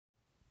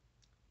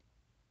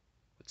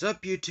What's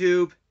up,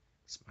 YouTube?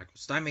 It's Michael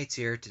Steinmates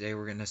here. Today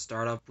we're going to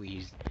start up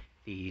with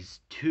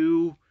these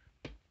two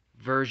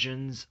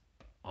versions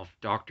of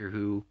Doctor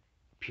Who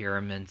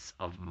Pyramids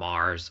of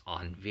Mars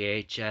on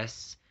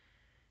VHS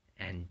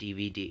and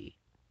DVD.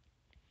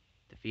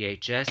 The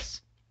VHS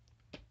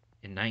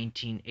in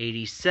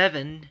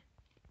 1987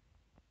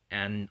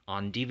 and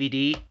on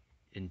DVD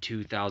in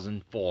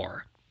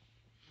 2004.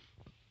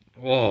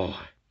 Whoa.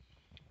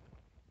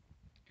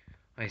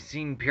 I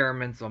seen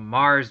Pyramids of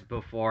Mars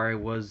before.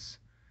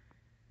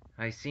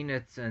 I seen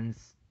it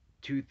since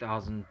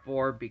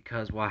 2004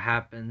 because what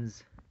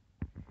happens,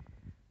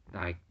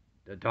 like,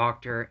 the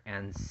Doctor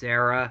and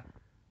Sarah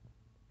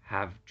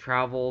have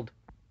traveled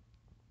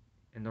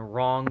in the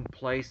wrong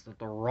place at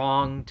the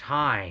wrong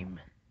time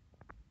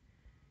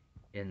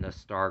in the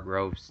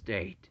Stargrove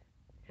State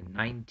in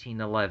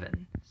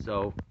 1911.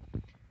 So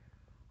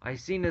I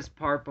seen this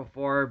part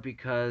before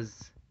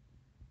because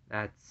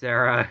that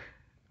Sarah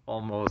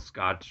almost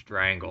got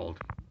strangled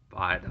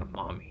by the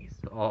mummies.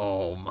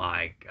 Oh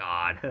my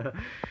god.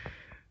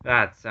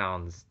 That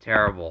sounds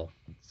terrible.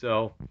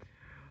 So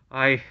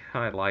I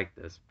like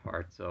this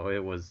part, so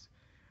it was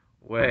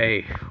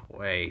way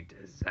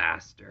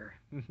disaster.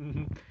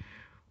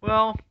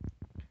 Well,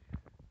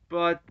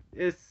 but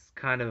it's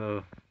kind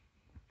of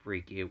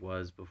freaky it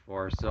was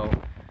before, so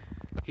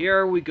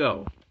here we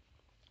go.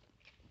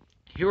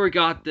 Here we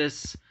got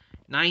this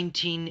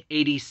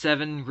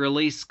 1987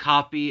 release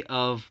copy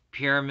of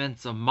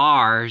Pyramids of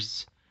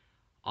Mars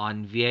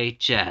on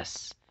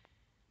VHS.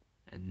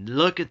 And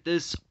look at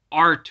this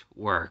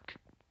artwork.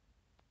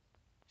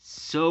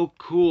 So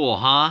cool,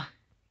 huh?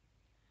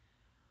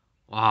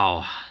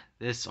 Wow,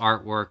 this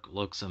artwork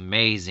looks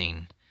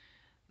amazing.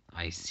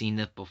 I've seen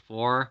it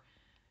before.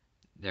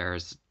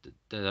 There's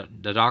the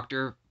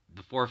Doctor,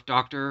 the Fourth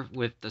Doctor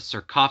with the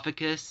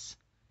sarcophagus.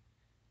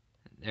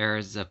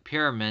 There's a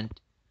pyramid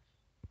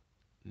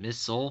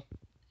missile.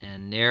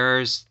 And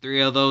there's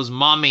three of those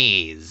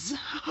mummies.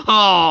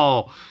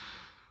 Oh,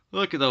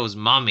 look at those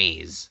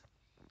mummies.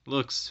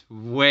 Looks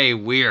way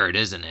weird,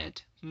 isn't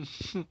it?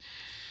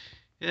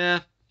 Yeah,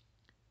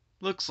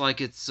 looks like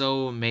it's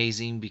so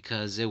amazing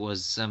because it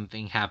was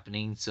something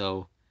happening.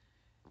 So,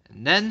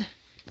 and then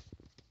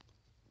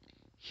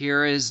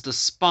here is the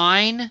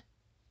spine.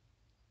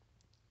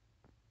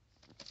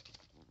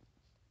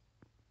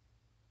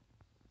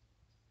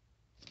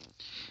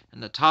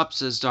 And the top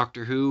says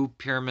Doctor Who,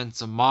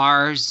 Pyramids of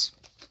Mars.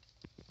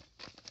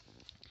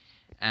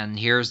 And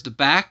here's the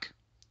back.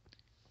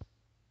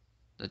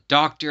 The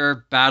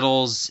Doctor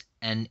battles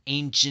an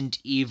ancient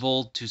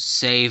evil to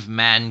save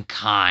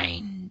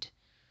mankind.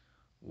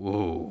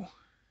 Whoa.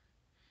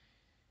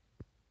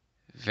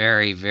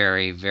 Very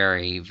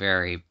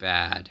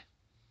bad.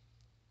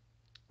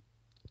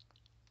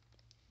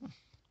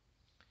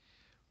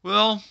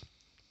 Well,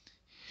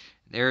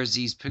 there's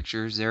these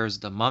pictures. There's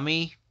the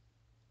mummy.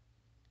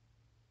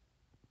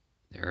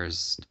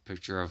 There's the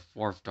picture of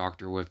Fourth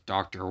Doctor with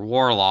Dr.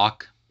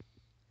 Warlock.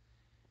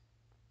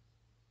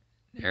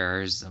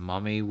 There's the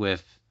mummy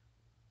with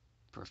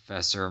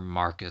Professor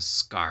Marcus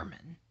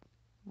Scarman.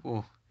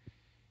 Oh,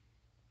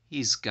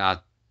 he's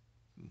got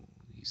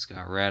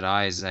red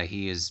eyes that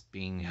he is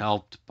being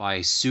helped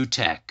by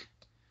Sutekh.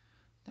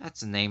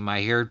 That's a name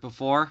I heard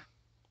before.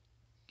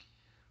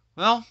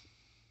 Well,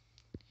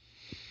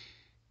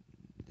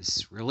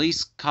 this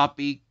release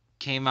copy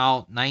came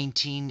out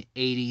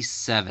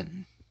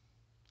 1987.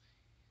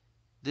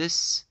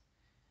 This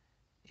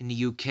in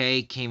the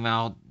UK came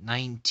out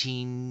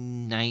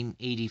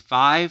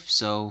 1985,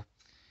 so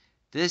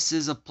this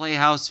is a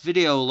Playhouse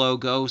Video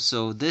logo,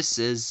 so this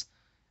is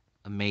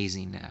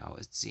amazing now,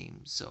 it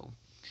seems. So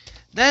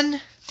then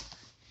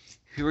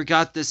here we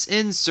got this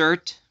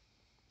insert.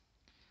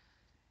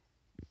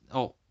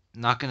 Oh,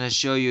 not gonna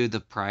show you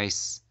the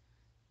price.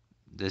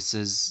 This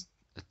is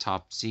a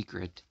top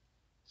secret.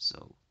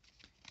 So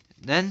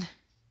then,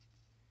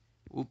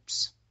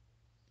 oops,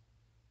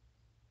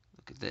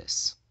 look at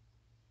this.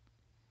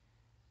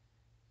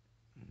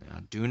 Now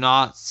do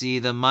not see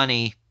the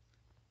money.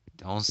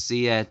 Don't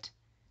see it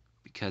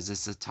because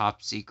it's a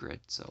top secret.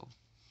 So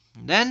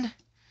then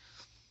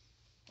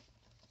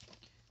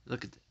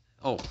look at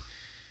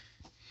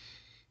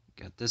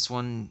got this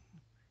one.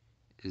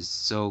 Is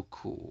so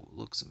cool.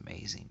 Looks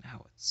amazing how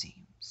it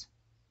seems.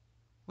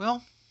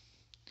 Well,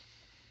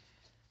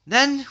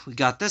 then we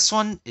got this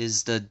one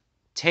is the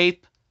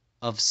tape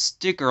of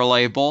sticker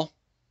label.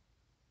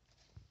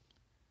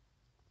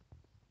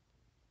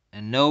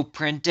 And no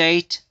print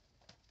date.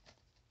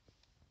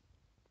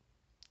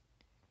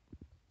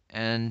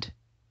 And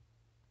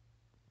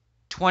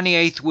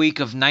 28th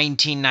week of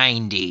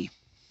 1990.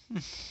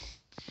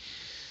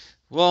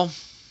 Well,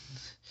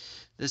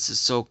 this is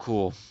so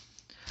cool.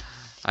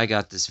 I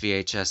got this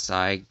VHS.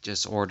 I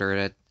just ordered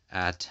it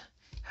at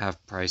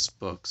Half Price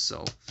Books.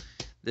 So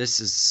this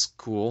is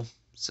cool.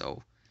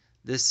 So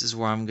this is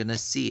where I'm going to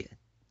see it.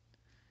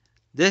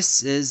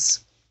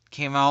 This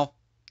came out,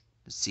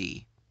 let's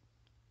see,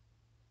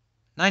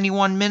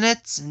 91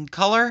 minutes in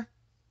color.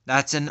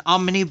 That's an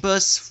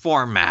omnibus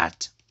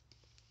format.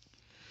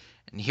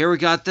 And here we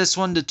got this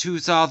one, the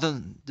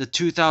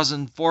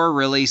 2004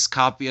 release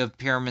copy of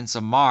Pyramids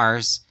of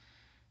Mars.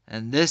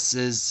 And this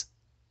is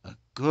a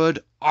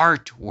good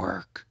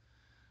artwork.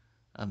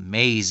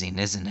 Amazing,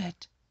 isn't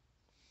it?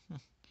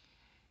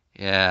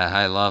 Yeah,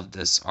 I love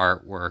this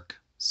artwork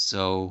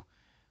so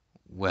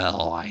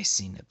well. I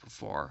seen it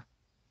before.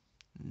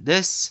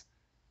 This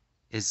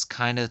is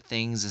kind of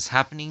things is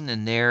happening,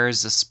 and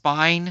there's a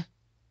spine.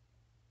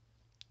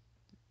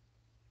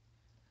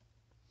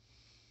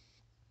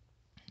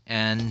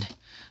 And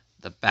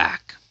the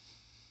back.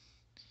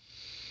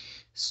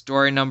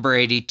 Story number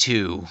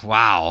 82.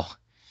 Wow.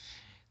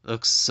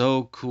 Looks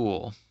so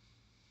cool.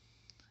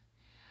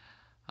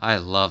 I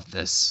love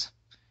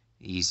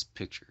these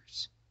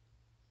pictures.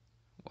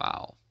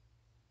 Wow.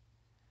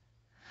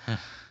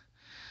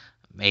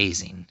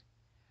 Amazing.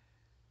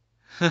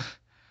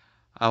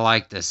 I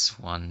like this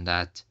one.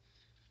 That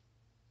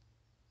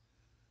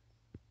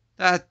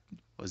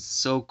was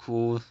so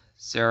cool.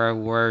 Sarah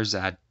wears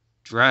that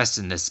dress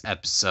in this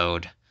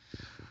episode.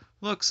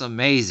 Looks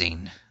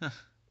amazing.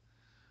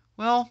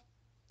 Well,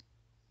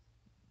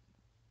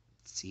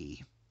 let's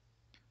see.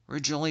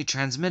 Originally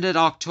transmitted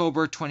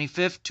October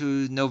 25th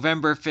to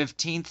November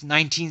 15th,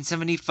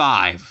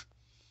 1975.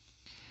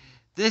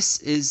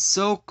 This is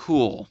so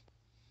cool.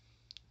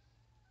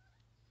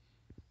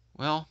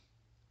 Well,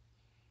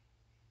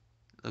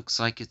 looks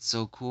like it's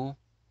so cool.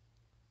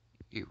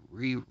 It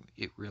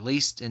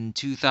released in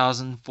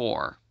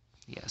 2004.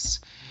 Yes.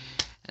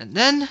 And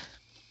then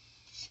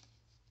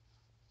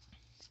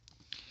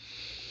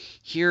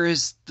here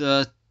is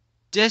the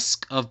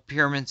disc of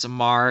Pyramids of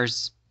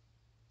Mars.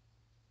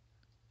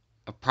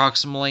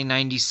 Approximately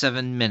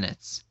 97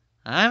 minutes.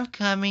 I'm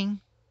coming.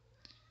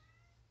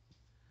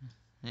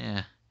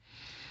 Yeah.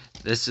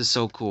 This is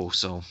so cool.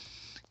 So,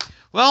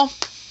 well,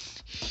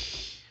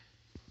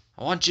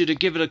 I want you to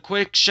give it a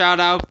quick shout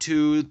out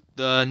to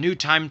the new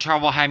Time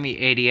Travel Hammy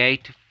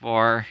 88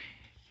 for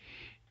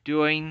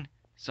doing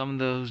some of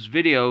those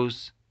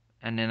videos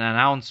and an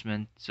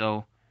announcement.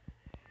 So,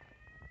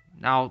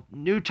 now,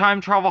 new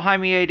Time Travel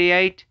Hammy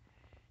 88,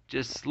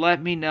 just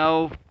let me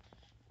know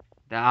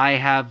that I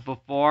have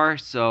before,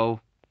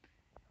 so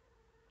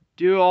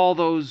do all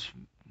those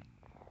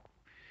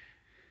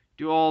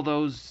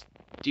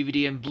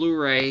DVD and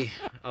Blu-ray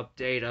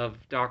update of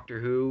Doctor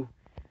Who.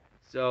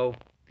 So,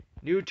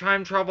 new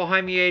Time Travel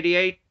Jaime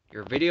 88,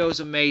 your video is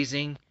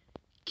amazing.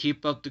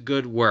 Keep up the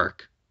good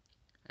work.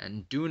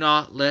 And do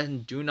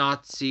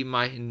not see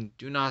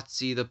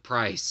the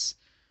price.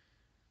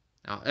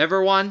 Now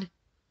everyone,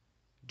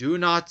 do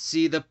not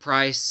see the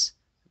price,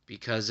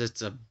 because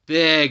it's a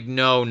big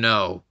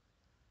no-no.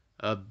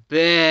 A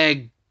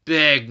big,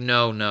 big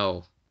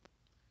no-no.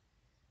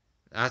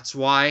 That's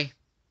why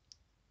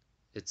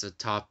it's a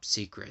top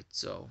secret.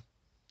 So,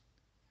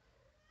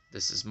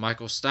 this is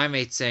Michael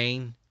Steinmate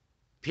saying,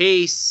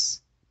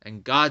 peace,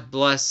 and God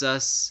bless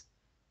us,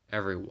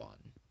 everyone.